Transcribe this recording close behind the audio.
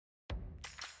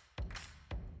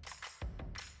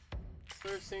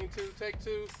First scene 2, take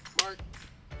 2, mark.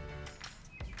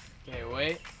 Okay,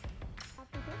 wait.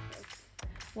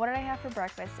 What did I have for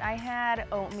breakfast? I had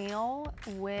oatmeal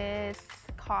with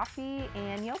coffee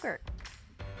and yogurt.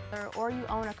 Or you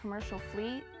own a commercial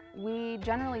fleet, we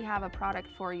generally have a product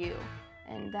for you.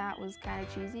 And that was kind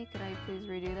of cheesy. Could I please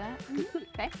redo that?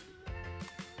 Okay.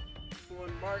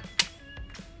 One mark.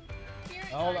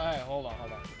 Hold on.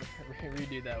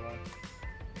 Redo that one.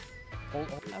 Hold.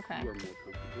 Okay. You are more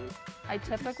comfortable. I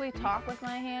typically talk with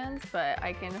my hands, but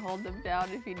I can hold them down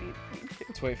if you need me to.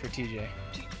 Let's wait for TJ.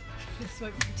 Just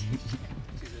wait for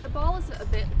TJ. The ball is a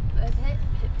bit.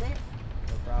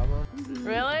 No problem.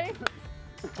 Really?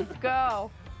 Let's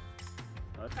go.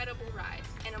 Incredible ride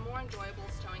and a more enjoyable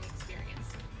stowing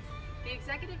experience. The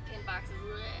executive tin box is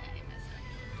really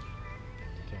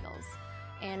missing.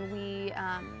 And we,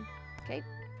 okay.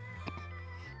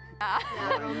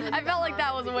 I felt like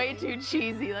that was way too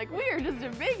cheesy. Like, we are just a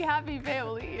big happy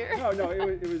family here. No,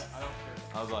 it was.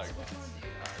 I was like, alright,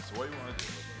 so what do you want to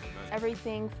do?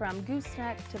 Everything from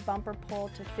gooseneck to bumper pull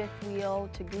to fifth wheel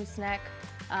to gooseneck,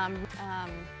 and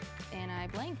I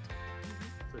blanked.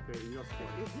 It's okay, you know,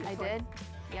 I did.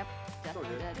 Yep,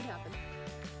 definitely did. It happened.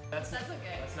 That's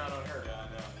okay. That's not on her. Yeah, I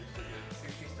know.